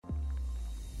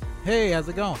Hey, how's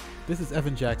it going? This is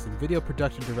Evan Jackson, Video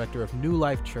Production Director of New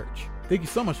Life Church. Thank you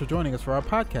so much for joining us for our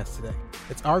podcast today.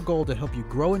 It's our goal to help you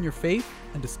grow in your faith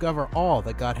and discover all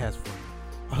that God has for you.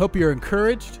 I hope you're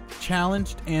encouraged,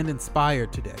 challenged, and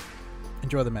inspired today.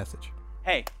 Enjoy the message.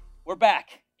 Hey, we're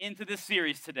back into this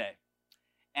series today.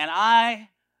 And I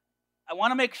want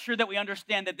to make sure that we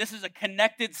understand that this is a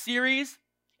connected series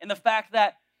in the fact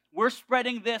that we're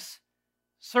spreading this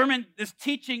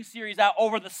teaching series out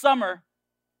over the summer,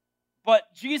 but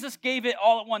Jesus gave it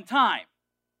all at one time.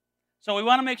 So we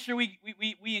want to make sure we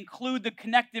include the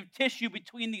connective tissue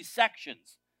between these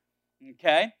sections,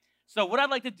 okay? So what I'd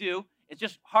like to do is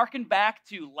just hearken back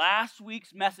to last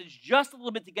week's message just a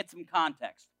little bit to get some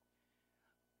context.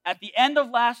 At the end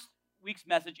of last week's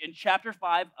message in chapter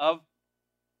 5 of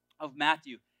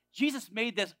Matthew, Jesus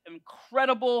made this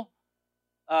incredible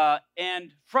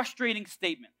and frustrating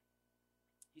statement.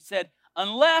 He said,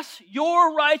 "Unless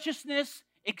your righteousness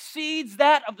exceeds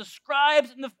that of the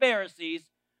scribes and the Pharisees,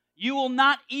 you will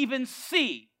not even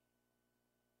see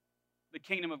the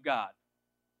kingdom of God."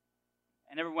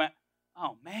 And everyone went,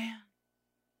 oh man,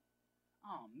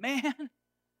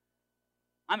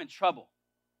 I'm in trouble.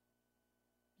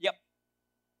 Yep.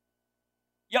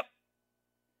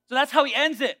 So that's how he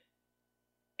ends it.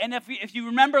 And if you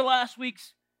remember last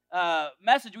week's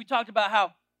message, we talked about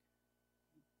how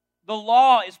the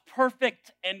law is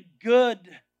perfect and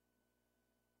good,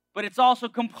 but it's also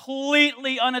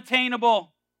completely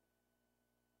unattainable.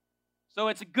 So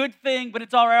it's a good thing, but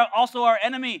it's also our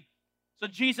enemy. So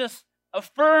Jesus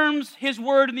affirms his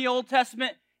word in the Old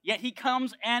Testament, yet he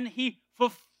comes and he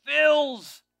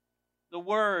fulfills the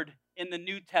word in the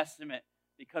New Testament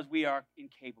because we are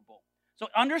incapable. So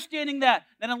understanding that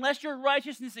unless your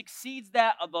righteousness exceeds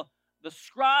that of the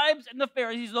scribes and the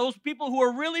Pharisees, those people who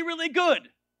are really, really good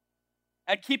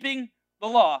at keeping the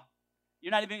law, you're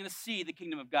not even going to see the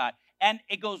kingdom of God. And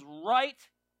it goes right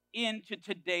into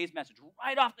today's message,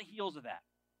 right off the heels of that.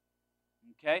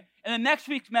 Okay? And then next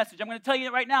week's message, I'm going to tell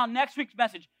you right now, next week's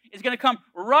message is going to come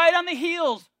right on the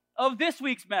heels of this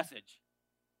week's message.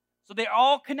 So they're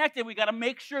all connected. We got to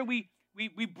make sure we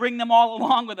bring them all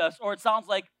along with us, or it sounds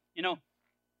like,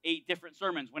 8 different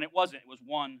sermons when it wasn't. It was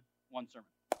one sermon.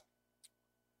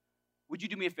 Would you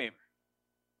do me a favor?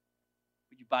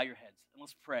 Would you bow your heads and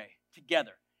let's pray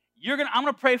together? I'm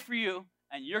going to pray for you,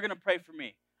 and you're going to pray for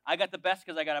me. I got the best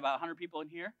because I got about 100 people in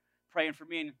here praying for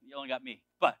me, and you only got me.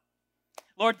 But,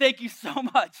 Lord, thank you so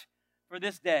much for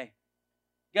this day.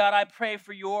 God, I pray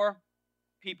for your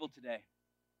people today,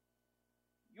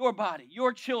 your body,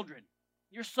 your children,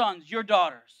 your sons, your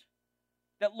daughters,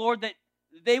 that, Lord, that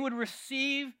they would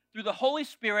receive through the Holy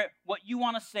Spirit what you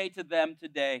want to say to them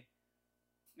today.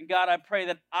 And God, I pray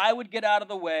that I would get out of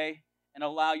the way and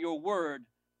allow your word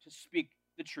to speak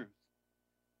the truth.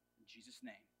 In Jesus'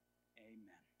 name,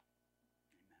 amen.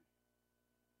 Amen.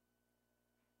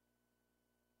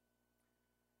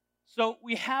 So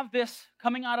we have this,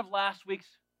 coming out of last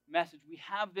week's message, we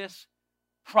have this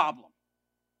problem.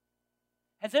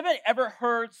 Has anybody ever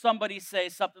heard somebody say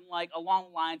something like along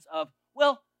the lines of,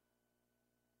 well,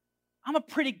 I'm a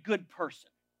pretty good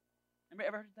person? Anybody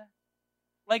ever heard that?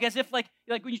 Like as if like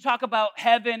when you talk about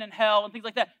heaven and hell and things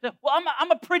like that, well,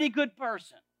 I'm a pretty good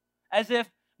person. As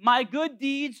if my good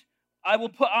deeds I will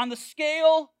put on the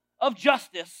scale of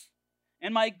justice,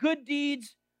 and my good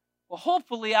deeds will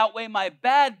hopefully outweigh my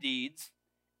bad deeds,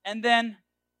 and then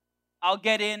I'll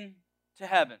get into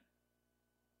heaven.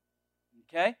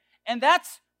 Okay? And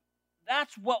that's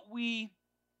what we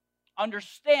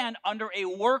understand under a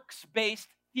works-based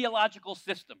theological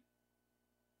system.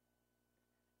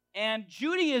 And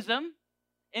Judaism,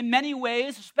 in many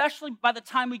ways, especially by the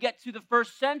time we get to the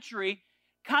first century,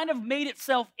 kind of made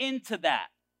itself into that.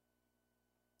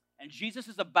 And Jesus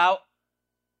is about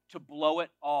to blow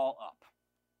it all up.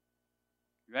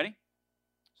 You ready?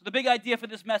 So the big idea for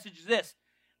this message is this.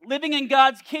 Living in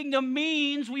God's kingdom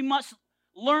means we must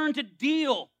learn to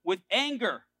deal with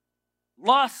anger,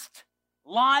 lust,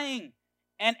 lying,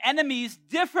 and enemies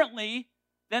differently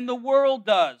than the world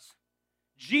does.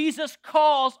 Jesus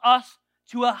calls us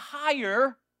to a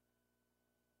higher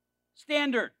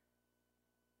standard.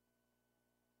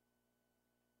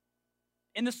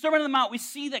 In the Sermon on the Mount, we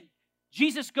see that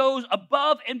Jesus goes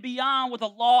above and beyond what the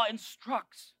law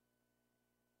instructs.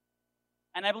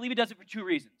 And I believe he does it for 2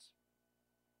 reasons.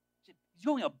 He's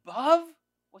going above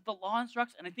what the law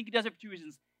instructs, and I think he does it for 2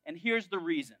 reasons. And here's the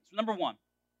reasons. Number 1,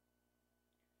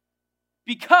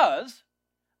 because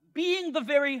being the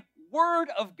very Word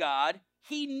of God,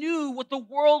 he knew what the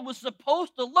world was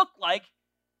supposed to look like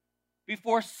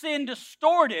before sin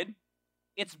distorted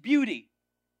its beauty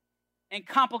and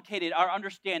complicated our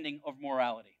understanding of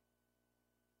morality.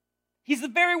 He's the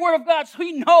very Word of God, so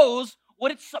he knows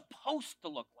what it's supposed to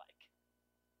look like.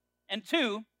 And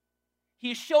two,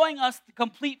 he is showing us the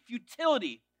complete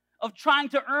futility of trying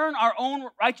to earn our own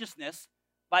righteousness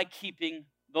by keeping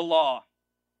the law.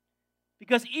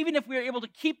 Because even if we are able to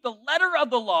keep the letter of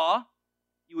the law,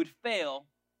 you would fail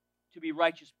to be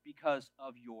righteous because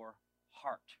of your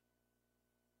heart.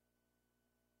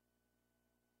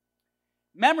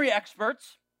 Memory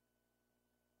experts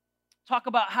talk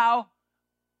about how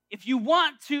if you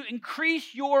want to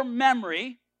increase your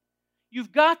memory,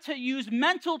 you've got to use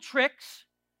mental tricks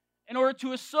in order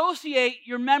to associate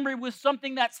your memory with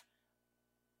something that's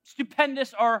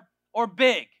stupendous or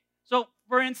big. So,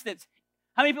 for instance,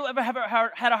 how many people ever have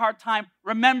had a hard time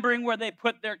remembering where they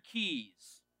put their keys?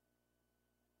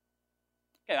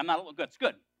 Okay, I'm not good. It's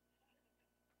good.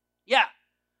 Yeah.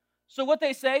 So what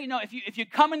they say, if you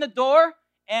come in the door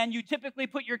and you typically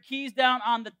put your keys down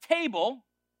on the table,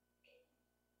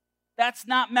 that's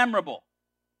not memorable.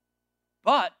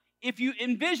 But if you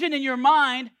envision in your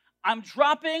mind, I'm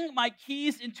dropping my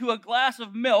keys into a glass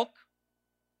of milk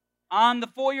on the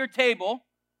foyer table,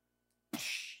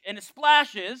 and it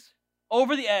splashes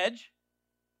over the edge,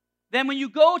 then when you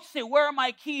go to say, where are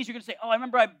my keys? You're going to say, I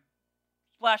remember I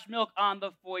splashed milk on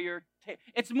the foyer table.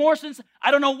 It's more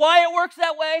I don't know why it works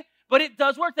that way, but it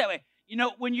does work that way.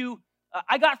 When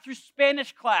I got through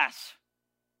Spanish class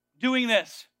doing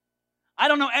this. I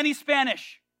don't know any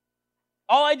Spanish.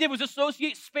 All I did was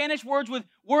associate Spanish words with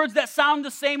words that sound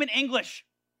the same in English.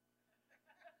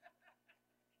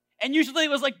 And usually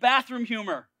it was like bathroom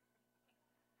humor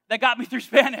that got me through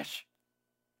Spanish.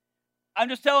 I'm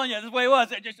just telling you, this is the way it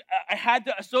was. I had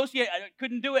to associate. I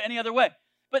couldn't do it any other way.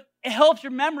 But it helps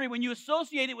your memory when you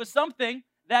associate it with something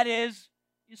that is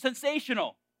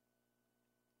sensational.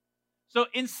 So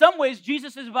in some ways,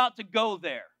 Jesus is about to go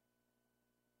there.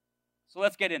 So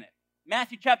let's get in it.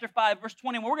 Matthew chapter 5, verse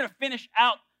 21. We're going to finish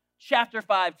out chapter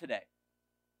 5 today.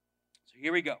 So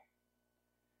here we go.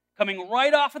 Coming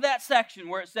right off of that section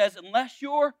where it says, unless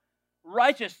your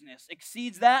righteousness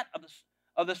exceeds that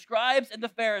of the scribes and the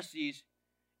Pharisees,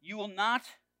 you will not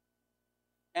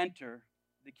enter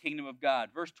the kingdom of God.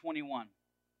 Verse 21.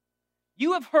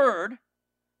 You have heard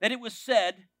that it was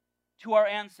said to our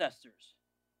ancestors,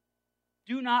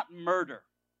 do not murder.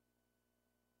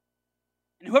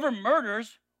 And whoever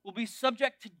murders will be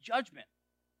subject to judgment.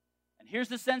 And here's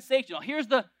the sensational. Here's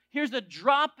the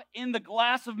drop in the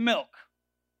glass of milk.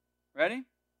 Ready?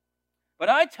 But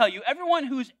I tell you, everyone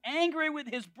who's angry with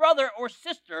his brother or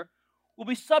sister will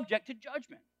be subject to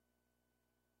judgment.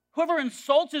 Whoever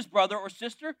insults his brother or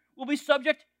sister will be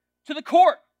subject to the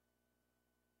court.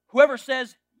 Whoever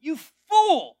says, you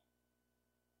fool,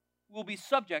 will be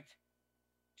subject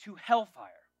to hellfire.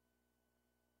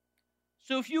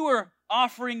 So if you were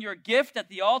offering your gift at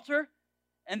the altar,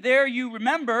 and there you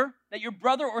remember that your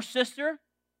brother or sister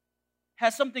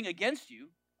has something against you,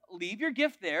 leave your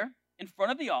gift there in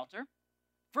front of the altar.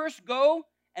 First go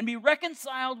and be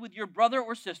reconciled with your brother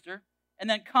or sister, and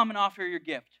then come and offer your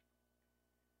gift.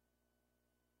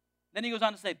 Then he goes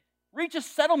on to say, reach a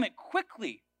settlement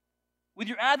quickly with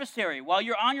your adversary while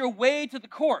you're on your way to the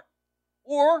court,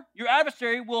 or your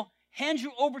adversary will hand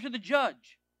you over to the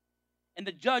judge, and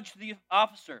the judge to the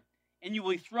officer, and you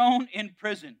will be thrown in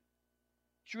prison.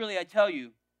 Surely I tell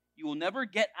you, you will never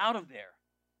get out of there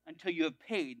until you have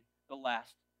paid the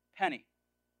last penny.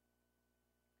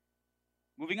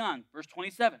 Moving on, verse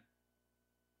 27.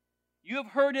 You have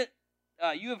heard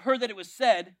that it was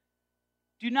said,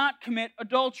 do not commit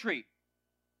adultery.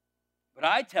 But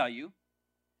I tell you,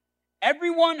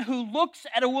 everyone who looks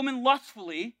at a woman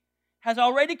lustfully has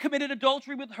already committed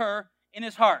adultery with her in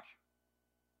his heart.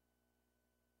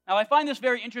 Now, I find this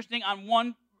very interesting in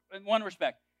one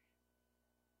respect.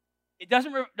 It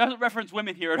doesn't reference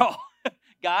women here at all.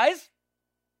 Guys,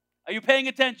 are you paying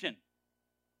attention?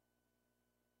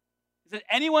 It says,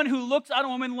 anyone who looks at a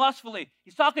woman lustfully.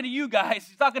 He's talking to you guys.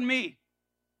 He's talking to me.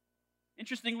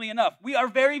 Interestingly enough, we are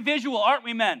very visual, aren't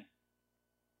we, men?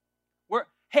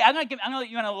 I'm going to let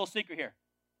you in on a little secret here.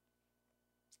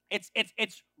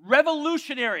 It's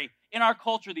revolutionary in our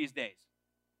culture these days.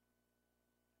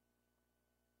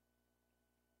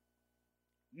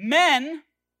 Men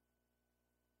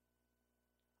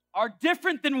are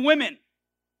different than women.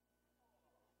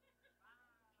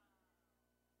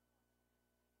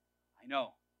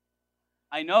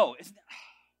 I know. Isn't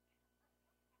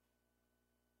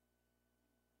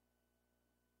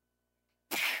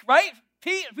it? Right?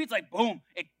 Pete's like, boom,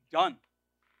 it's done.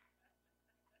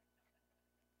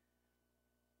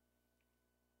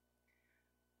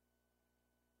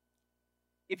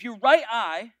 If your right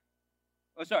eye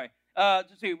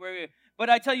But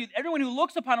I tell you, everyone who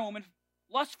looks upon a woman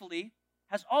lustfully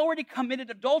has already committed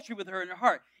adultery with her in her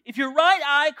heart. If your right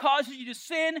eye causes you to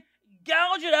sin,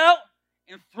 gouge it out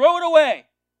and throw it away.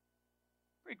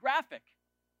 Pretty graphic.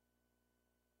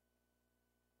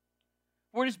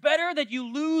 For it is better that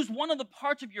you lose one of the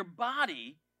parts of your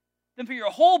body than for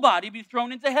your whole body to be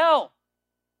thrown into hell.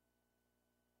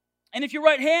 And if your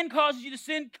right hand causes you to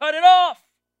sin, cut it off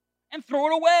and throw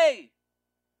it away.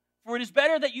 For it is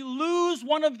better that you lose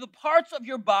one of the parts of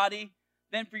your body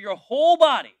than for your whole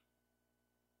body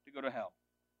to go to hell.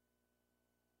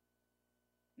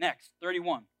 Next,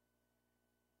 31.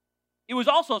 It was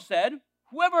also said,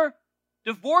 whoever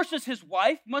divorces his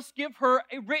wife must give her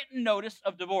a written notice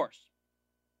of divorce.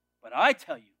 But I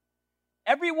tell you,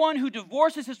 everyone who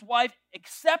divorces his wife,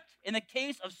 except in the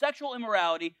case of sexual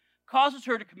immorality, causes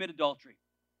her to commit adultery.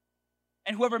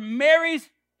 And whoever marries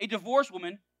a divorced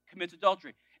woman commits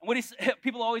adultery. And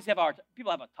people always have a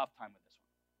tough time with this one.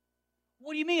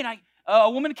 What do you mean? A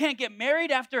woman can't get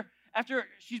married after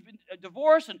she's been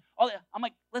divorced and all that? I'm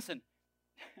like, listen.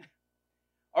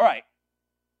 All right.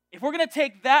 If we're going to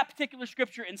take that particular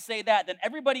scripture and say that, then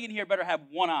everybody in here better have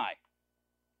one eye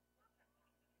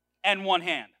and one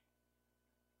hand.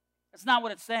 That's not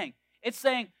what it's saying. It's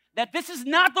saying that this is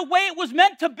not the way it was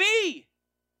meant to be.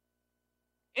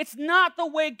 It's not the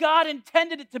way God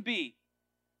intended it to be.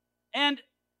 And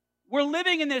we're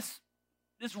living in this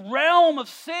realm of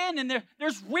sin, and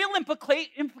there's real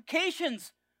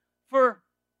implications for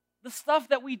the stuff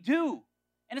that we do.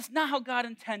 And it's not how God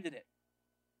intended it.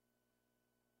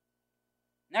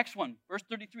 Next one, verse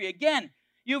 33. Again,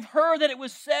 you've heard that it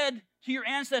was said to your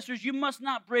ancestors, you must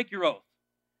not break your oath,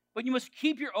 but you must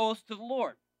keep your oaths to the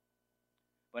Lord.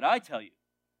 But I tell you,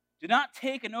 do not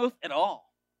take an oath at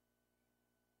all,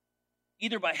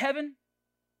 either by heaven,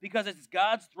 because it's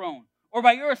God's throne, or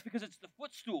by earth, because it's the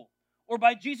footstool, or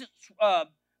by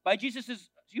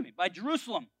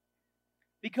Jerusalem,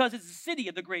 because it's the city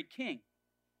of the great King.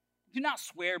 Do not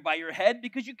swear by your head,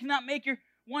 because you cannot make your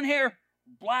one hair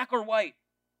black or white.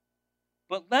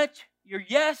 But let your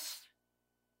yes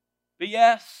be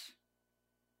yes,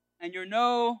 and your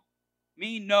no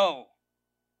mean no.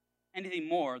 Anything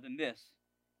more than this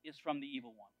is from the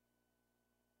evil one.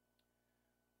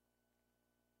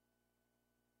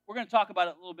 We're going to talk about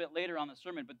it a little bit later on the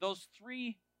sermon, but those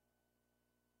three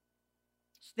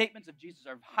statements of Jesus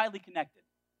are highly connected.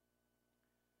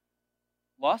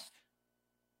 Lust,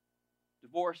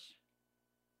 divorce,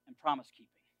 and promise keeping.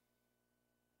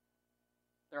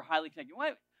 They're highly connected.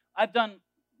 I've done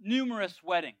numerous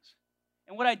weddings,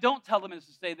 and what I don't tell them is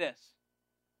to say this.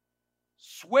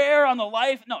 Swear on the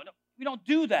life. No, we don't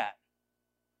do that.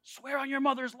 Swear on your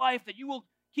mother's life that you will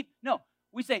keep. No,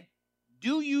 we say,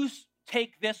 do you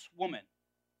take this woman?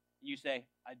 And you say,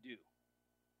 I do.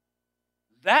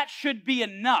 That should be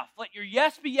enough. Let your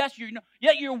yes be yes,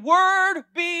 yet your word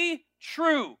be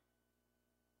true.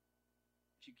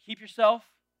 If you keep yourself,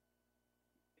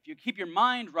 if you keep your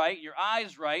mind right, your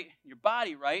eyes right, your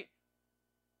body right,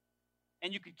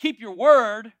 and you could keep your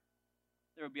word,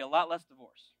 there would be a lot less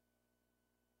divorce.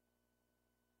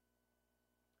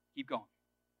 Keep going.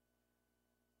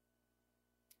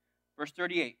 Verse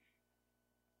 38.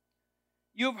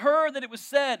 You have heard that it was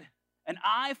said, an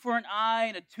eye for an eye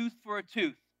and a tooth for a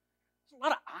tooth. There's a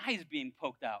lot of eyes being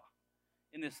poked out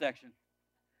in this section.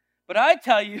 But I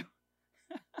tell you,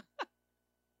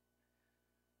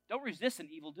 don't resist an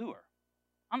evildoer.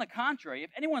 On the contrary,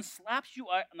 if anyone slaps you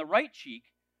on the right cheek,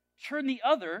 turn the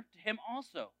other to him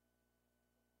also.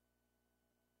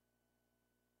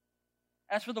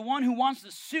 As for the one who wants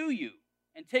to sue you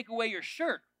and take away your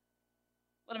shirt,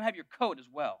 let him have your coat as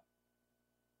well.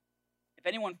 If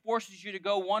anyone forces you to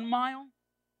go 1 mile,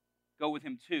 go with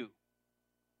him 2.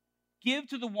 Give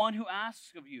to the one who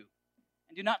asks of you,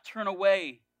 and do not turn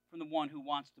away from the one who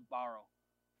wants to borrow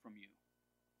from you.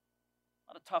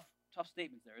 A lot of tough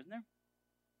statements there, isn't there?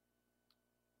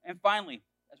 And finally,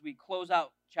 as we close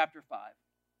out chapter 5,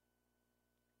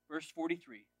 verse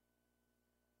 43.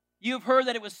 You have heard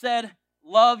that it was said,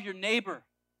 love your neighbor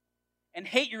and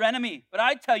hate your enemy. But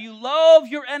I tell you, love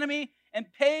your enemy and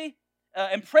pray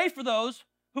for those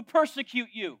who persecute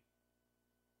you,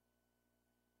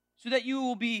 so that you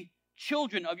will be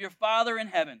children of your Father in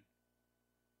heaven.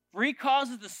 For he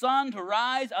causes the sun to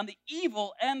rise on the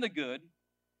evil and the good,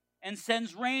 and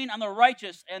sends rain on the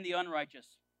righteous and the unrighteous.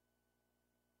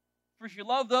 For if you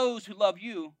love those who love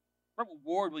you, what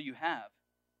reward will you have?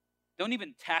 Don't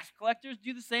even tax collectors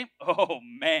do the same? Oh,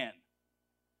 man.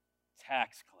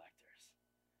 Tax collectors.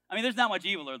 I mean, there's not much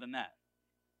eviler than that.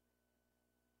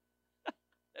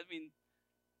 I mean,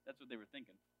 that's what they were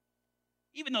thinking.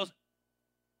 Even those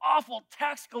awful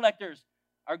tax collectors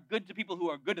are good to people who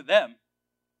are good to them.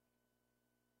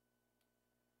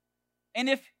 And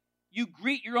if you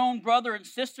greet your own brother and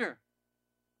sister,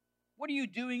 what are you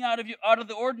doing out of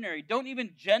the ordinary? Don't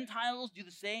even Gentiles do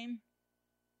the same?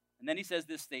 And then he says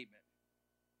this statement.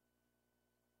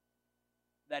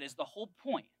 That is the whole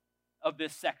point of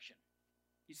this section.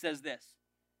 He says this,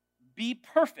 be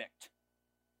perfect,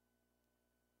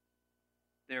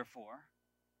 therefore,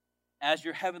 as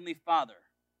your heavenly Father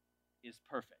is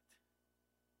perfect.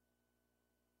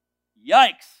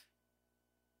 Yikes.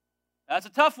 That's a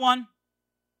tough one.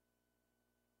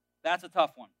 That's a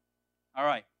tough one. All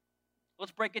right.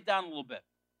 Let's break it down a little bit.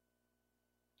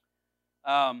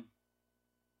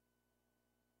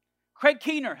 Craig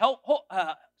Keener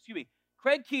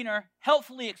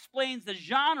helpfully explains the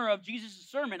genre of Jesus'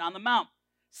 Sermon on the Mount.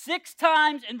 6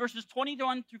 times in verses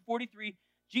 21 through 43,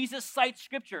 Jesus cites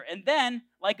Scripture, and then,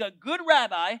 like a good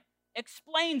rabbi,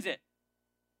 explains it.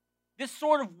 This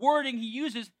sort of wording he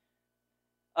uses,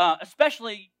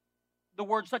 especially the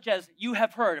words such as, you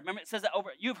have heard. Remember, it says that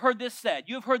over, you have heard this said,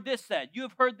 you have heard this said, you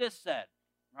have heard this said,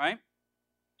 right?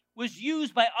 Was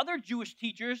used by other Jewish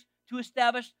teachers to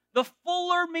establish the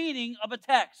fuller meaning of a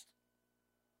text.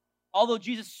 Although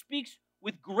Jesus speaks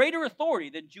with greater authority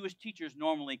than Jewish teachers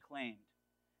normally claimed.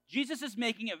 Jesus is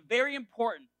making a very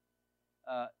important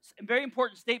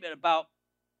statement about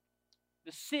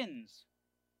the sins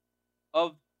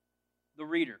of the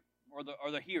reader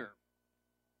or the hearer.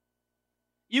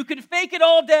 You can fake it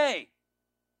all day.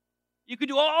 You can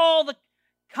do all the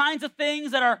kinds of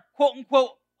things that are quote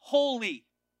unquote holy.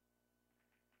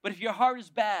 But if your heart is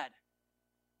bad,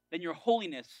 then your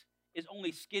holiness is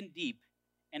only skin deep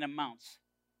and amounts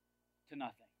to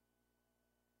nothing.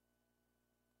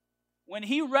 When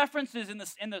he references in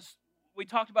this, we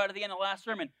talked about at the end of the last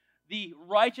sermon, the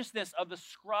righteousness of the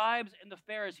scribes and the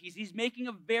Pharisees, he's making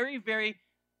a very, very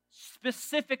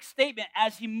specific statement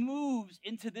as he moves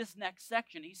into this next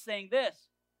section. He's saying this,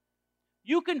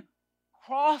 you can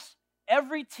cross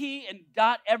every T and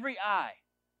dot every I.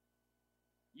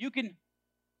 You can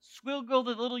squiggle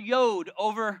the little yod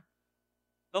over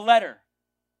the letter.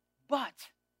 But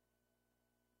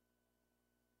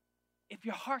if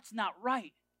your heart's not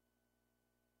right,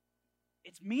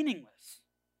 it's meaningless.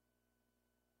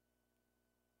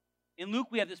 In Luke,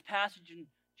 we have this passage in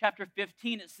chapter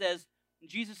 15. It says,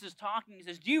 Jesus is talking. He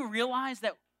says, do you realize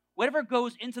that whatever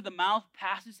goes into the mouth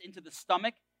passes into the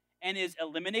stomach and is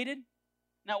eliminated?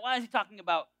 Now, why is he talking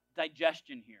about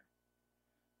digestion here?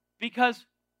 Because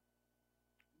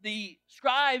the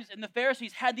scribes and the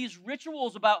Pharisees had these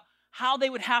rituals about how they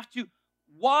would have to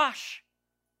wash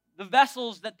the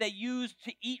vessels that they used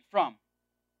to eat from.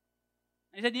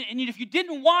 And he said, and if you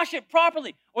didn't wash it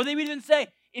properly, or they would even say,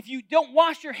 if you don't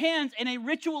wash your hands in a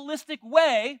ritualistic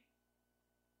way,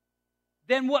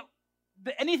 then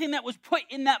anything that was put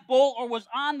in that bowl or was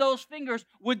on those fingers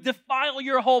would defile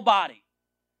your whole body.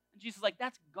 And Jesus is like,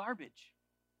 that's garbage.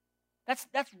 That's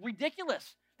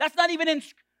ridiculous. That's not even in.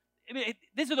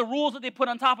 These are the rules that they put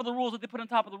on top of the rules that they put on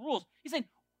top of the rules. He's saying,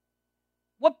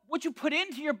 what you put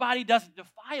into your body doesn't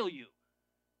defile you.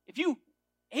 If you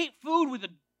ate food with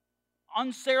an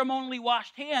unceremonially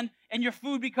washed hand and your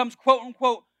food becomes quote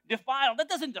unquote defiled, that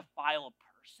doesn't defile a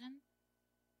person.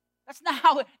 That's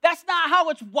not how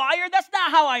it's wired. That's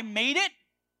not how I made it.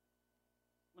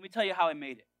 Let me tell you how I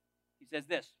made it. He says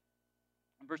this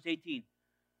in verse 18.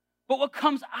 But what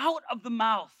comes out of the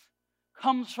mouth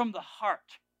comes from the heart,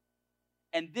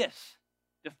 and this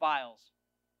defiles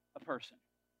a person.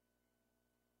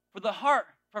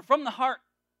 For from the heart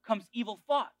comes evil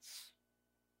thoughts.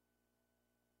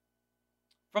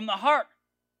 From the heart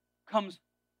comes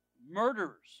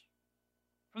murderers.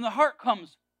 From the heart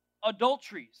comes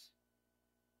adulteries.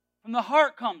 From the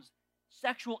heart comes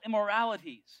sexual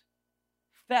immoralities,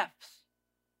 thefts,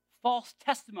 false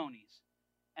testimonies,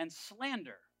 and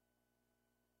slander.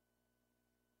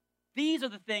 These are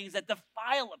the things that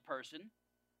defile a person,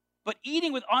 but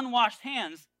eating with unwashed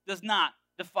hands does not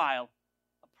defile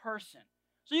a person.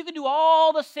 So you can do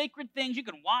all the sacred things. You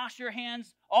can wash your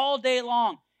hands all day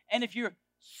long. And if you're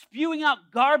spewing out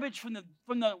garbage from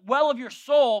the well of your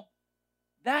soul,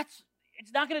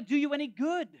 it's not going to do you any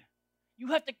good. You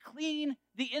have to clean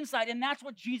the inside, and that's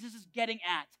what Jesus is getting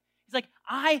at. He's like,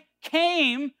 I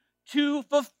came to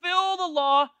fulfill the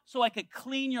law so I could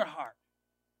clean your heart.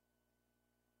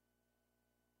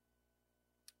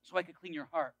 So I could clean your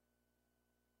heart.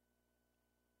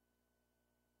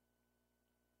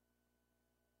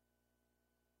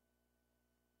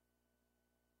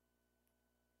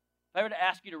 If I were to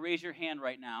ask you to raise your hand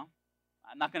right now,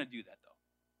 I'm not going to do that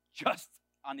though, just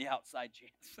on the outside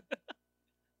chance.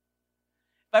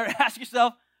 If But ask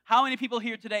yourself, how many people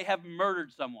here today have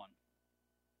murdered someone?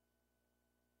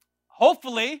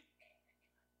 Hopefully,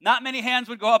 not many hands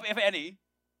would go up, if any.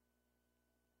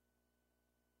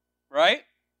 Right?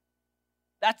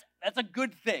 That's a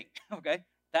good thing, okay?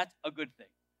 That's a good thing.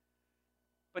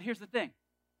 But here's the thing.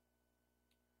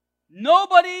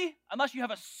 Nobody, unless you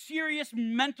have a serious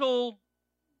mental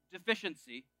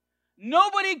deficiency,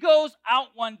 nobody goes out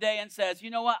one day and says, you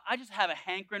know what, I just have a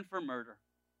hankering for murder.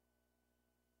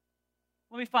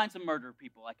 Let me find some murder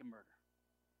people I can murder.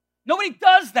 Nobody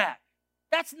does that.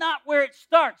 That's not where it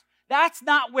starts. That's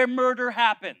not where murder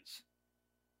happens.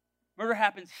 Murder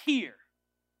happens here.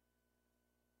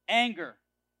 Anger,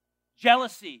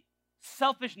 jealousy,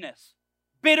 selfishness,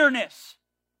 bitterness,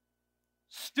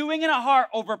 stewing in a heart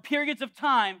over periods of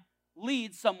time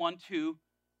leads someone to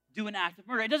do an act of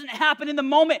murder. It doesn't happen in the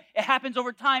moment. It happens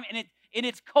over time, and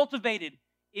it's cultivated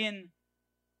in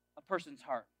a person's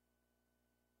heart.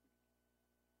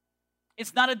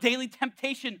 It's not a daily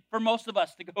temptation for most of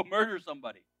us to go murder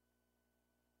somebody.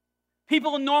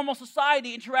 People in normal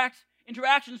society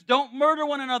interactions don't murder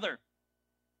one another.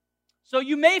 So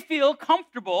you may feel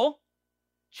comfortable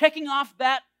checking off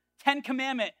that 10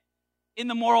 commandment in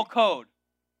the moral code.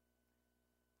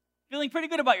 Feeling pretty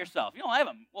good about yourself. I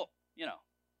haven't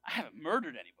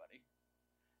murdered anybody.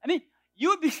 I mean, you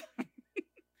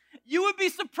would be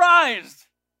surprised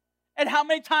at how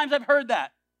many times I've heard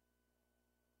that.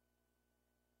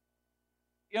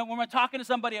 When we're talking to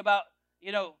somebody about,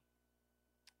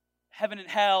 heaven and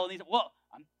hell, and he's, well,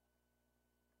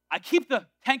 I keep the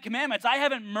 10 commandments. I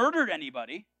haven't murdered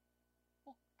anybody.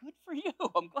 Well, good for you.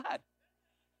 I'm glad.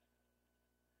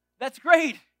 That's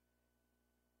great.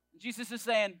 Jesus is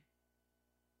saying,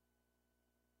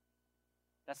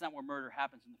 that's not where murder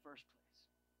happens in the first place.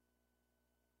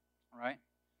 All right?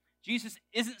 Jesus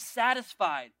isn't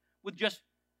satisfied with just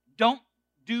don't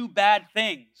do bad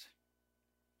things.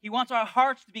 He wants our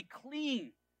hearts to be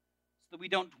clean so that we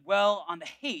don't dwell on the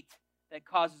hate that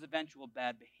causes eventual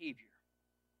bad behavior.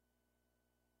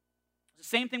 It's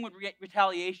the same thing with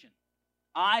retaliation.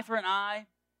 Eye for an eye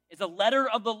is a letter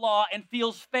of the law and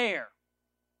feels fair.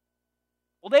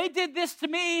 Well, they did this to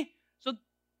me, so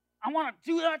I want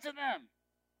to do that to them.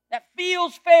 That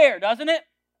feels fair, doesn't it?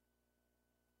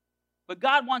 But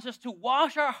God wants us to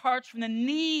wash our hearts from the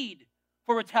need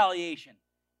for retaliation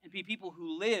and be people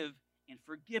who live in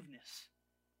forgiveness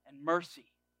and mercy.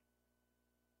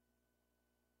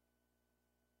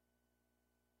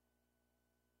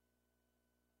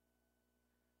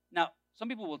 Now, some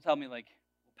people will tell me, like,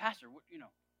 well, Pastor,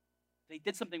 they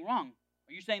did something wrong.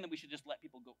 Are you saying that we should just let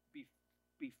people go be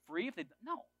free if they?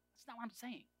 No, that's not what I'm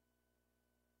saying.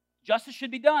 Justice should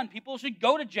be done. People should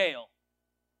go to jail.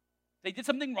 If they did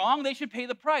something wrong, they should pay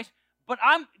the price. But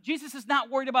Jesus is not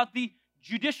worried about the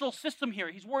judicial system here.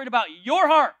 He's worried about your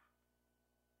heart.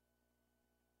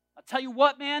 I'll tell you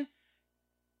what, man.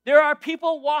 There are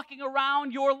people walking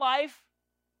around your life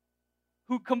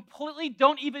who completely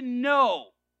don't even know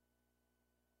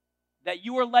that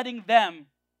you are letting them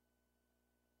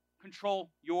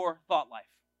control your thought life.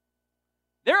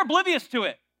 They're oblivious to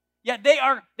it, yet they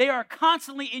are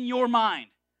constantly in your mind,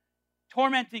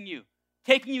 tormenting you,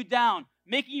 taking you down,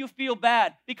 making you feel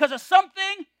bad because of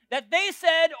something that they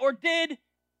said or did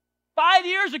 5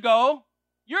 years ago.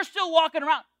 You're still walking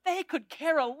around. They could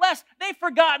care less. They've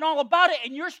forgotten all about it,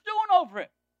 and you're stewing over it.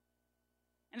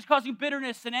 And it's causing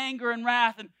bitterness and anger and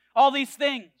wrath and all these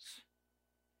things.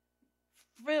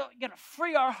 You got to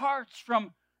free our hearts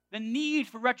from the need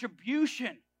for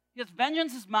retribution. Because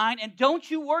vengeance is mine, and don't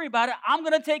you worry about it. I'm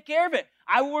going to take care of it.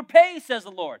 I will repay, says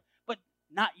the Lord. But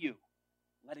not you.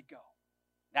 Let it go.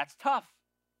 That's tough.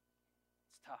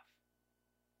 It's tough.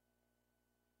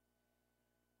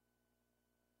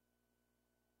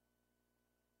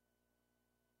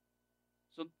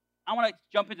 So I want to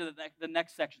jump into the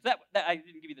next section. That I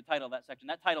didn't give you the title of that section.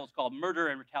 That title is called Murder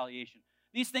and Retaliation.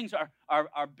 These things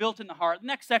are built in the heart. The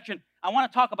next section, I want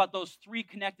to talk about those three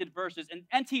connected verses, and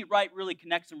N.T. Wright really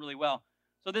connects them really well.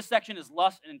 So this section is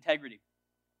lust and integrity.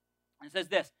 And it says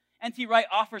this, N.T. Wright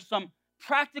offers some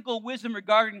practical wisdom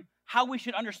regarding how we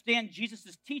should understand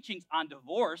Jesus' teachings on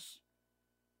divorce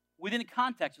within the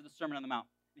context of the Sermon on the Mount.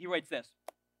 He writes this,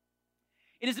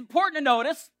 it is important to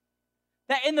notice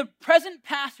that in the present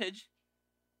passage,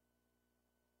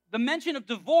 the mention of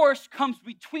divorce comes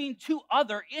between two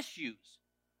other issues,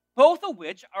 both of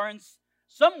which are in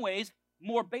some ways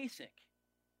more basic.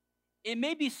 It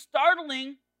may be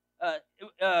startling,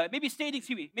 maybe stating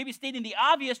the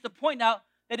obvious to point out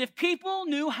that if people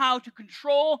knew how to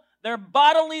control their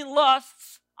bodily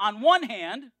lusts on one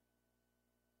hand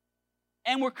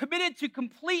and were committed to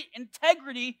complete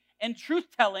integrity and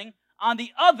truth-telling on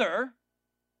the other,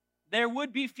 there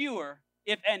would be fewer,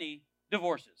 if any,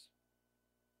 divorces.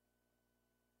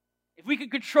 If we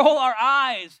could control our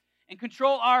eyes and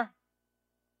control our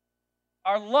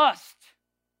lust,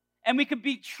 and we could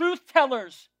be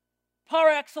truth-tellers par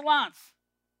excellence,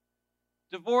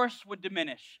 divorce would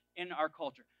diminish in our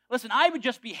culture. Listen, I would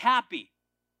just be happy.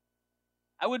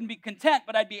 I wouldn't be content,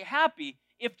 but I'd be happy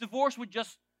if divorce would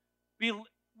just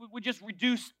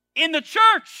reduce in the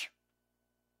church.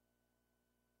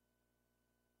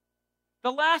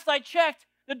 The last I checked,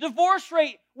 the divorce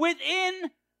rate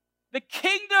within the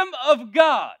kingdom of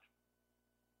God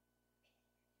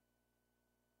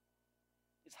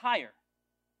is higher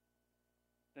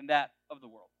than that of the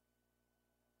world.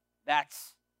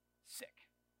 That's sick.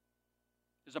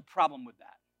 There's a problem with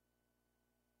that.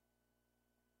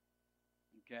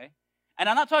 Okay? And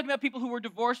I'm not talking about people who were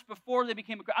divorced before they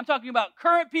became a Christian. I'm talking about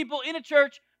current people in a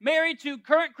church married to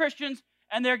current Christians,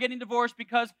 and they're getting divorced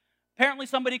because apparently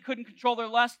somebody couldn't control their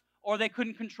lust or they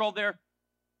couldn't control their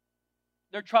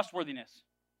trustworthiness.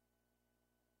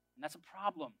 And that's a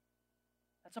problem.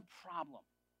 That's a problem.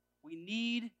 We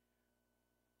need to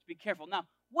be careful. Now,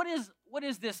 what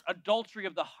is this adultery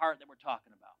of the heart that we're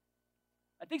talking about?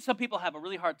 I think some people have a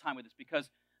really hard time with this because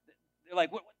they're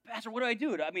like, Pastor, what do I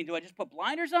do? I mean, do I just put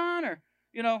blinders on? Or,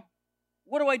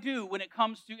 what do I do when it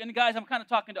comes to, and guys, I'm kind of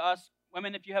talking to us,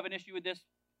 women, if you have an issue with this,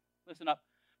 listen up.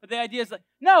 But the idea is like,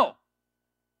 no,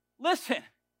 listen,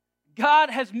 God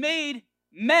has made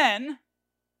men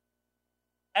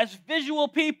as visual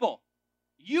people.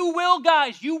 You will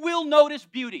notice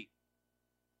beauty.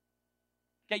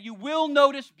 Okay, you will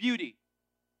notice beauty.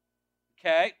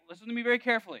 Okay, listen to me very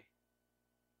carefully.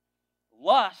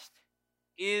 Lust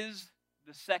is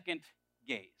the second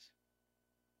gaze.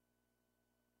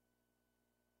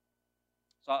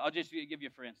 So I'll just give you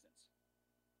for instance.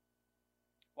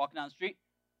 Walking down the street,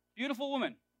 beautiful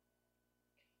woman.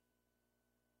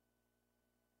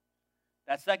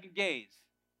 That second gaze,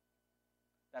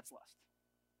 that's lust.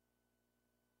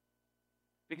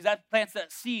 Because that plants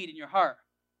that seed in your heart.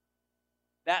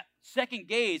 That second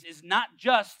gaze is not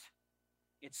just,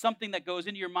 it's something that goes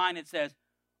into your mind and says,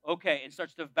 okay, it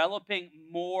starts developing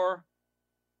more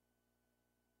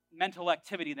mental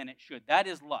activity than it should. That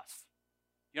is lust.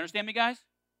 You understand me, guys?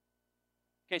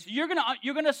 Okay, so you're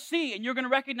gonna see and you're gonna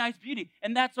recognize beauty,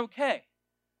 and that's okay.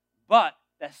 But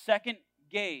that second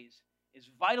gaze is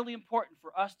vitally important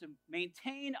for us to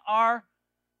maintain our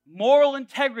moral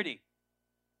integrity.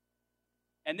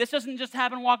 And this doesn't just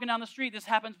happen walking down the street. This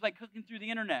happens by clicking through the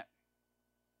internet.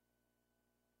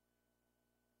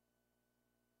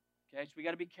 Okay, so we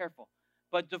got to be careful.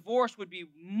 But divorce would be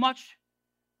much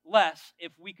less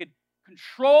if we could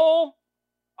control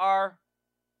our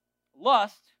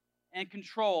lust and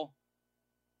control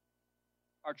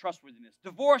our trustworthiness.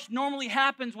 Divorce normally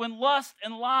happens when lust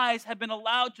and lies have been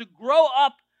allowed to grow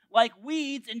up like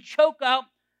weeds and choke out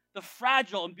the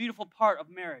fragile and beautiful part of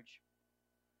marriage.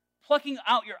 Plucking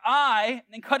out your eye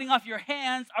and then cutting off your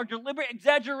hands are deliberate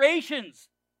exaggerations,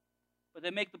 but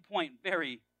they make the point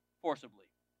very forcibly.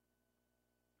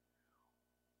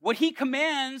 What he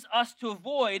commands us to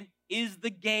avoid is the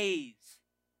gaze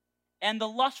and the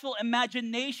lustful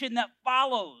imagination that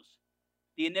follows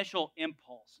the initial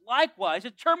impulse. Likewise,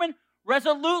 determine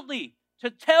resolutely to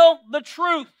tell the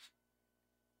truth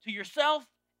to yourself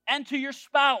and to your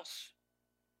spouse.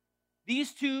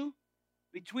 These two,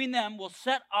 between them, will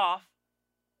see off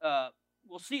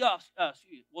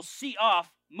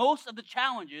most of the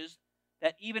challenges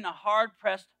that even a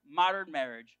hard-pressed modern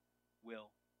marriage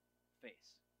will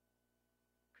face.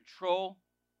 Control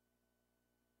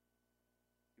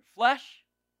your flesh,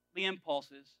 the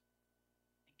impulses,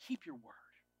 and keep your word.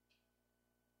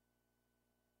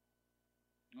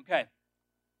 Okay.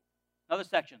 Another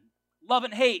section. Love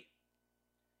and hate.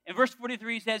 In verse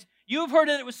 43 it says, "You have heard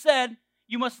that it was said,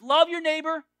 you must love your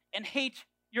neighbor and hate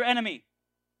your enemy."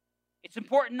 It's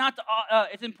important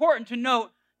to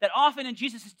note that often in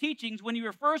Jesus' teachings, when he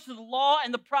refers to the law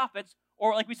and the prophets,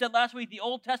 or like we said last week, the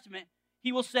Old Testament,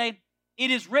 he will say, "It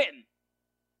is written."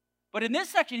 But in this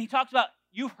section, he talks about,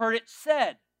 "You've heard it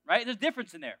said," right? There's a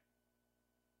difference in there.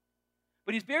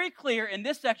 But he's very clear in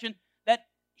this section that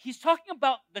he's talking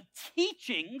about the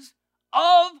teachings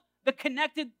of the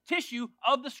connected tissue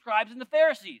of the scribes and the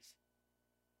Pharisees.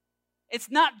 It's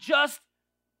not just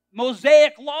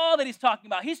Mosaic law that he's talking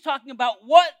about. He's talking about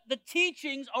what the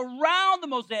teachings around the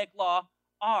Mosaic law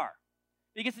are.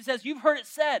 Because it says, "You've heard it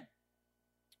said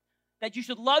that you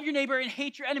should love your neighbor and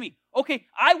hate your enemy." Okay,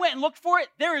 I went and looked for it.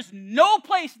 There is no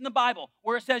place in the Bible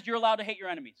where it says you're allowed to hate your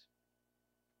enemies.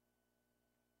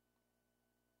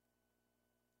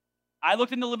 I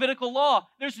looked in the Levitical law.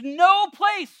 There's no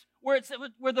place where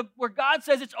God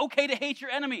says it's okay to hate your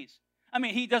enemies. I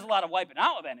mean, he does a lot of wiping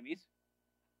out of enemies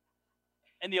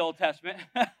in the Old Testament.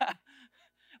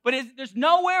 But there's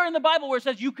nowhere in the Bible where it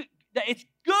says that it's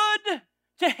good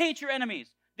to hate your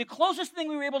enemies. The closest thing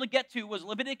we were able to get to was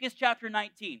Leviticus chapter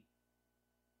 19.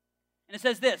 And it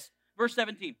says this, verse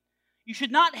 17. You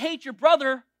should not hate your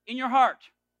brother in your heart.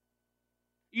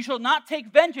 You shall not take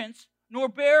vengeance, nor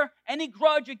bear any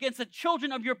grudge against the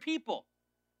children of your people.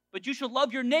 But you shall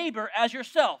love your neighbor as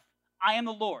yourself. I am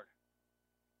the Lord.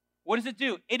 What does it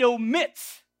do? It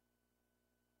omits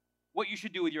what you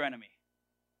should do with your enemy.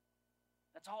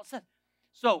 That's all it says.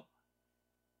 So,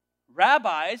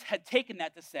 rabbis had taken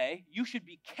that to say, you should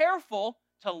be careful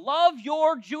to love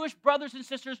your Jewish brothers and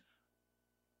sisters,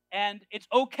 and it's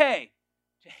okay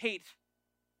to hate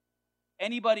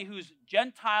anybody who's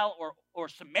Gentile or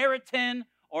Samaritan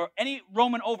or any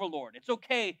Roman overlord. It's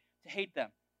okay to hate them.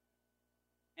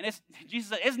 And Jesus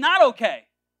said, it's not okay.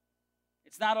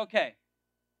 It's not okay.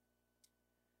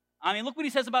 I mean, look what he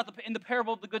says in the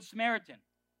parable of the Good Samaritan.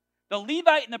 The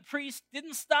Levite and the priest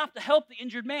didn't stop to help the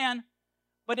injured man,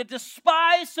 but a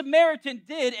despised Samaritan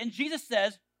did, and Jesus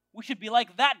says we should be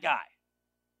like that guy.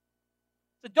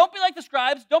 So don't be like the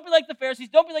scribes, don't be like the Pharisees,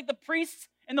 don't be like the priests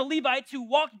and the Levites who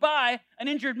walked by an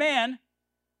injured man.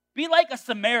 Be like a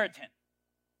Samaritan.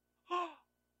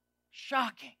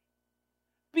 Shocking.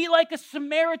 Be like a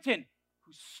Samaritan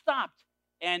who stopped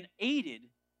and aided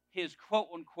his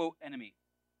quote-unquote enemy.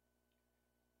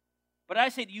 But I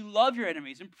say to you, love your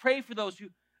enemies and pray for those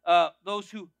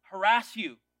who harass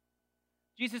you.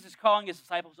 Jesus is calling his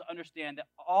disciples to understand that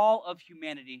all of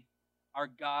humanity are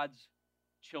God's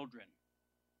children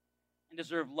and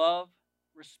deserve love,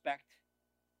 respect,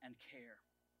 and care.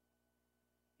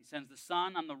 He sends the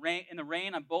sun in the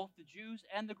rain on both the Jews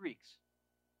and the Greeks.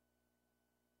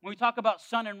 When we talk about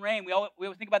sun and rain, we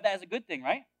always think about that as a good thing,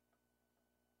 right?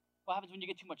 What happens when you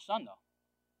get too much sun, though?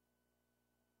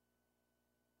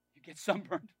 You get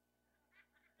sunburned.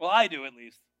 Well, I do at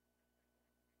least.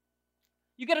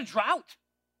 You get a drought.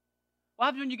 What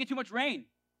happens when you get too much rain?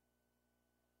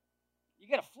 You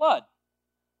get a flood.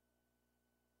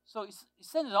 So he's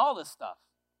sending all this stuff.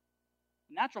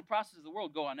 The natural processes of the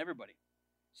world go on everybody.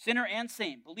 Sinner and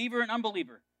saint, believer and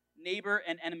unbeliever, neighbor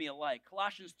and enemy alike.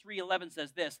 Colossians 3:11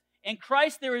 says this, in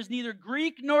Christ there is neither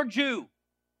Greek nor Jew,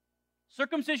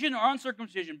 circumcision or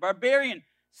uncircumcision, barbarian,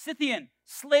 Scythian,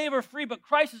 slave or free, but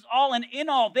Christ is all and in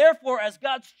all. Therefore, as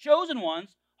God's chosen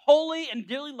ones, holy and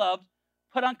dearly loved,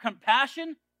 put on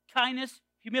compassion, kindness,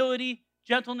 humility,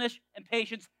 gentleness, and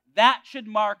patience. That should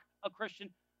mark a Christian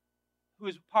who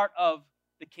is part of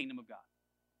the kingdom of God.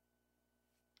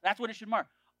 That's what it should mark.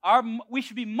 We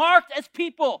should be marked as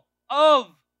people of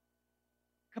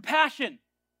compassion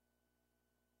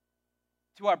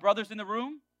to our brothers in the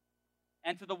room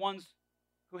and to the ones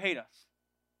who hate us.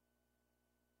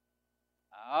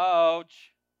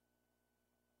 Ouch.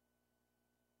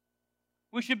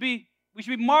 We should be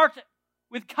marked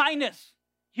with kindness,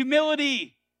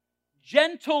 humility,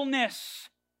 gentleness.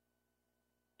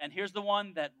 And here's the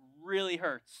one that really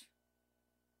hurts.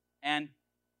 And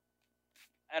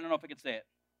I don't know if I can say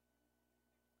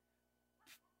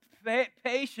it.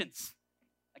 Patience.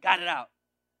 I got it out.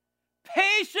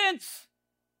 Patience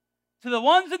to the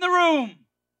ones in the room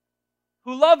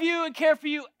who love you and care for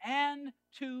you, and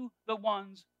to the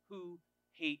ones who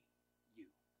hate you.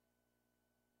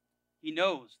 He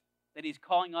knows that he's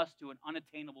calling us to an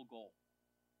unattainable goal.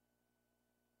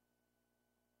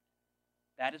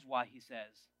 That is why he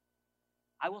says,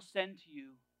 I will send to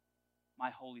you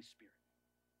my Holy Spirit.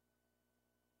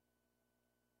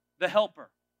 The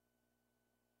helper,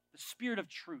 the Spirit of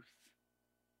truth.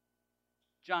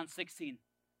 John 16.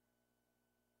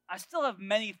 I still have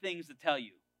many things to tell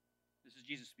you. This is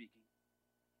Jesus speaking.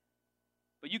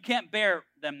 But you can't bear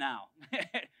them now.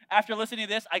 After listening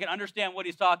to this, I can understand what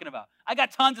he's talking about. I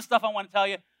got tons of stuff I want to tell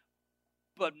you,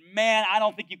 but man, I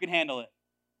don't think you can handle it.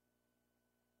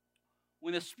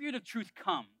 When the Spirit of truth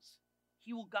comes,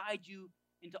 he will guide you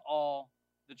into all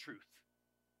the truth.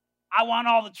 I want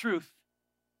all the truth.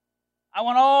 I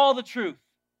want all the truth.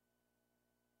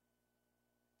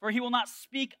 For he will not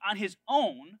speak on his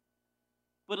own,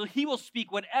 but he will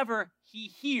speak whatever he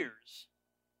hears.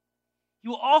 He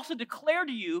will also declare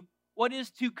to you what is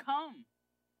to come.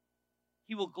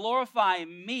 He will glorify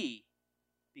me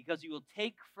because he will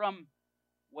take from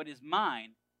what is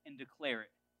mine and declare it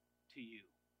to you.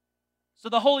 So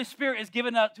the Holy Spirit is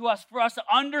given to us for us to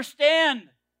understand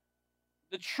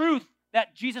the truth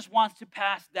that Jesus wants to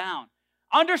pass down.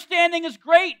 Understanding is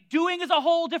great. Doing is a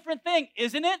whole different thing,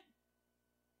 isn't it?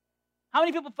 How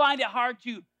many people find it hard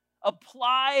to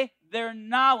apply their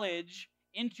knowledge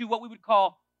into what we would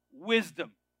call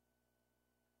wisdom.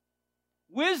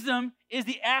 Wisdom is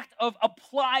the act of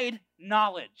applied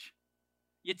knowledge.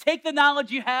 You take the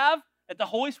knowledge you have that the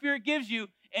Holy Spirit gives you,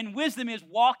 and wisdom is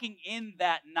walking in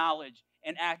that knowledge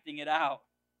and acting it out.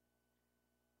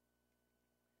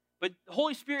 But the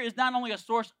Holy Spirit is not only a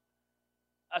source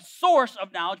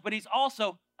of knowledge, but he's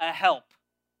also a help.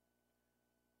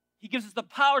 He gives us the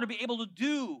power to be able to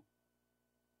do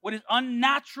what is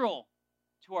unnatural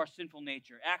to our sinful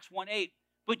nature. Acts 1:8.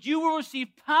 But you will receive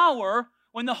power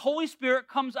when the Holy Spirit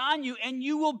comes on you, and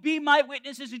you will be my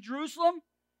witnesses in Jerusalem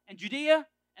and Judea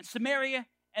and Samaria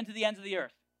and to the ends of the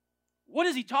earth. What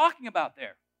is he talking about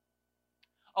there?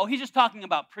 Oh, he's just talking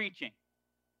about preaching.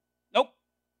 Nope.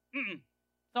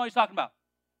 That's not what he's talking about.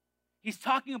 He's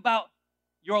talking about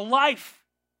your life.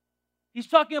 He's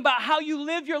talking about how you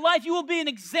live your life. You will be an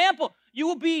example. You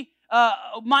will be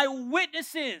my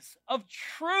witnesses of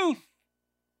truth.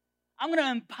 I'm going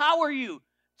to empower you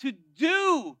to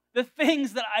do the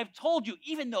things that I've told you,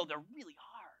 even though they're really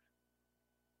hard.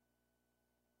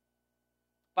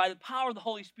 By the power of the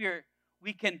Holy Spirit,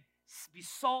 we can be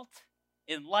salt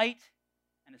and light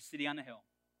and a city on a hill.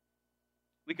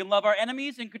 We can love our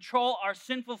enemies and control our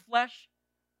sinful flesh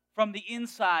from the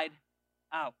inside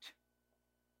out,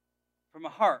 from a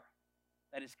heart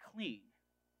that is clean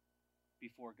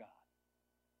before God.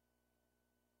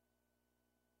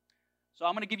 So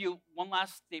I'm going to give you one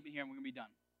last statement here and we're going to be done.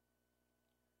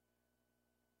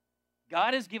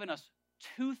 God has given us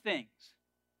two things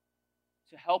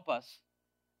to help us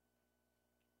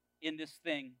in this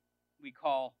thing we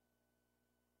call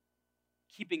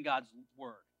keeping God's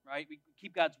word, right? We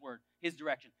keep God's word, his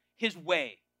direction, his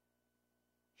way,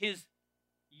 his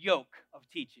yoke of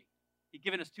teaching. He's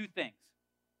given us two things.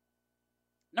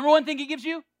 Number one thing he gives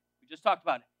you, we just talked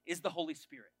about it, is the Holy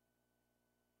Spirit.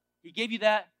 He gave you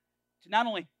that to not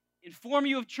only inform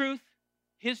you of truth,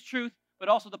 his truth, but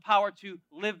also the power to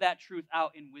live that truth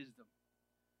out in wisdom.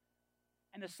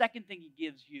 And the second thing he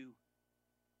gives you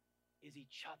is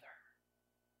each other.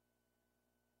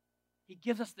 He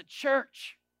gives us the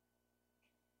church.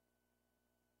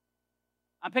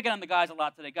 I'm picking on the guys a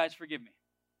lot today. Guys, forgive me.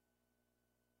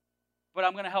 But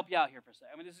I'm going to help you out here for a second.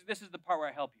 I mean, this is the part where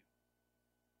I help you.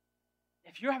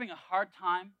 If you're having a hard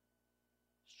time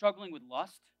struggling with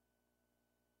lust,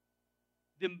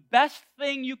 the best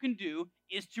thing you can do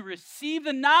is to receive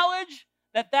the knowledge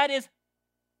that is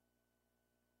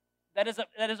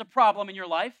a problem in your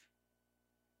life.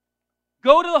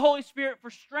 Go to the Holy Spirit for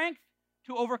strength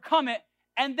to overcome it,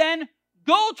 and then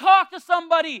go talk to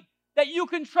somebody that you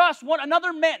can trust,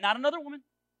 another man, not another woman.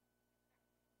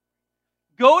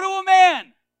 Go to a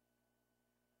man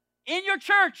in your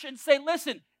church and say,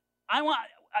 listen,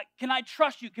 can I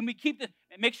trust you? Can we keep this?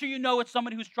 And make sure you know it's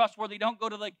somebody who's trustworthy. Don't go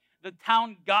to the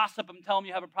town gossip and tell them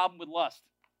you have a problem with lust.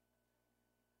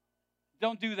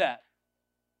 Don't do that.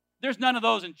 There's none of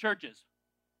those in churches.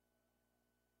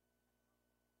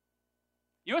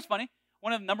 You know what's funny?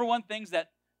 One of the number one things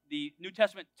that the New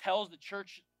Testament tells the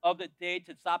church of the day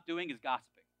to stop doing is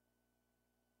gossiping.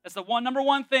 That's the number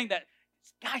one thing that,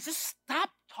 guys, just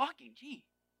stop talking. Gee.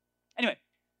 Anyway,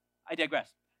 I digress.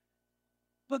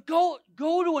 But go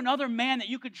to another man that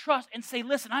you can trust and say,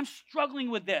 listen, I'm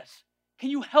struggling with this. Can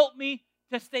you help me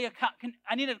to stay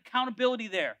I need accountability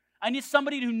there. I need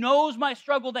somebody who knows my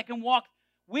struggle that can walk.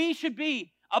 We should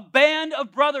be a band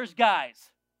of brothers,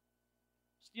 guys.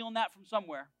 Stealing that from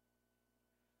somewhere.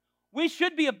 We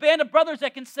should be a band of brothers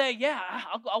that can say, yeah,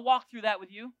 I'll walk through that with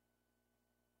you.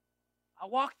 I'll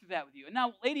walk through that with you. And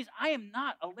now, ladies, I am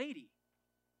not a lady.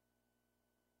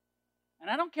 And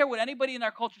I don't care what anybody in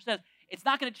our culture says. It's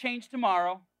not going to change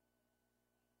tomorrow.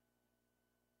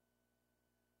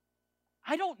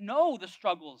 I don't know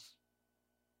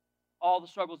all the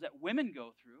struggles that women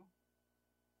go through.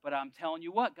 But I'm telling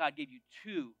you what, God gave you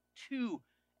two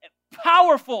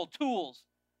powerful tools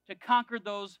to conquer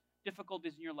those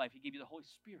difficulties in your life. He gave you the Holy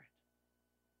Spirit.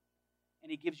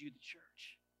 And he gives you the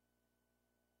church.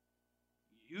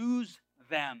 Use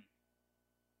them.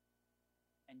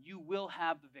 And you will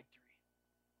have the victory.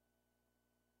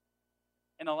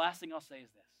 And the last thing I'll say is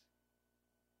this.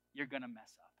 You're going to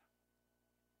mess up.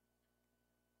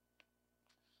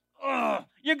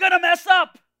 You're going to mess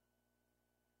up.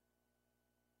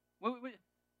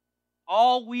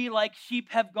 All we like sheep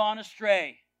have gone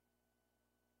astray.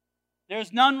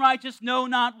 There's none righteous, no,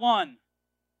 not one.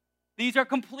 These are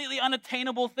completely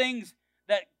unattainable things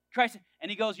that Christ...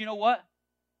 And he goes, you know what?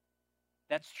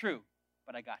 That's true,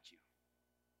 but I got you.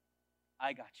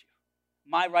 I got you.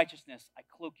 My righteousness, I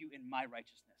cloak you in my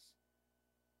righteousness.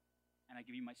 And I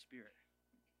give you my spirit.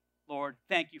 Lord,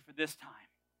 thank you for this time.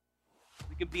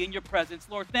 We can be in your presence.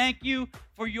 Lord, thank you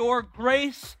for your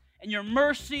grace and your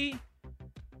mercy,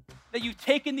 that you've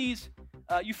taken these,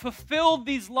 you fulfilled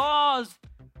these laws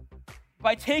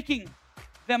by taking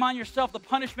them on yourself, the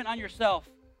punishment on yourself.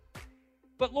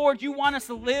 But Lord, you want us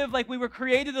to live like we were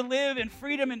created to live, in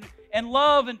freedom and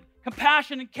love and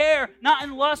compassion and care, not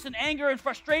in lust and anger and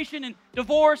frustration and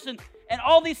divorce and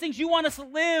all these things. You want us to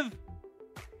live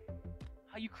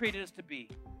how you created us to be.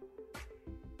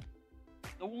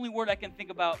 The only word I can think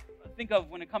of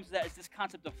when it comes to that is this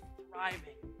concept of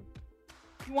thriving.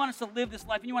 You want us to live this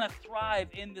life, and you want to thrive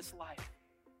in this life.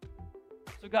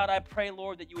 So God, I pray,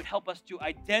 Lord, that you would help us to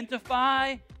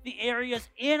identify the areas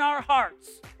in our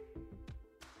hearts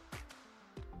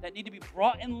that need to be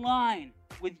brought in line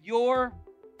with your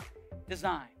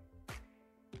design.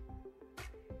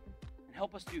 And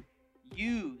help us to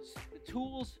use the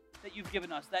tools that you've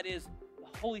given us, that is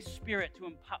the Holy Spirit,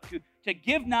 to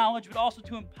give knowledge, but also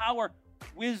to empower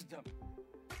wisdom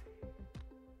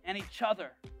and each other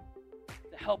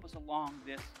to help us along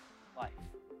this life.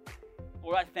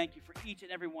 Lord, I thank you for each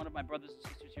and every one of my brothers and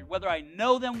sisters here, whether I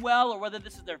know them well or whether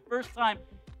this is their first time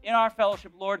in our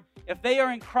fellowship. Lord, if they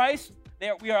are in Christ,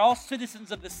 we are all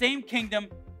citizens of the same kingdom,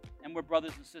 and we're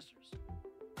brothers and sisters.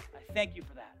 I thank you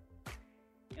for that.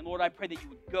 And Lord, I pray that you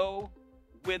would go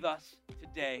with us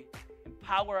today,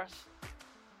 empower us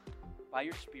by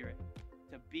your Spirit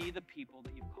to be the people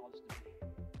that you've called us to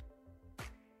be.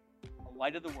 A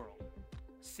light of the world,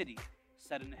 a city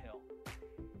set in the hill.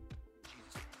 In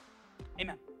Jesus' name,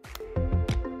 amen.